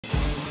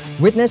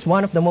Witness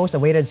one of the most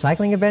awaited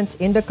cycling events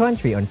in the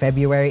country on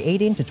February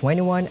 18 to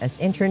 21 as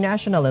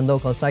international and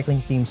local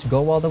cycling teams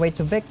go all the way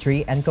to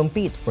victory and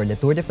compete for the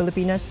Tour de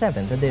Filipinas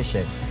 7th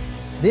edition.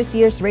 This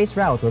year's race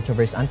route will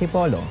traverse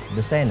Antipolo,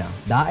 Lucena,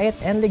 Daet,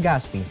 and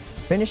Legazpi,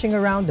 finishing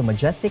around the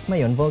majestic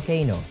Mayon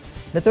volcano.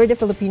 The Tour de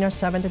Filipinas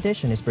 7th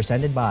edition is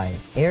presented by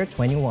Air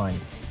 21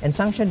 and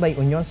sanctioned by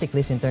Union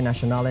Ciclista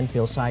Internacional and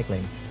Phil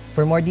Cycling.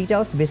 For more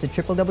details, visit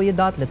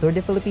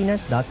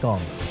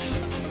www.letourdefilipinas.com.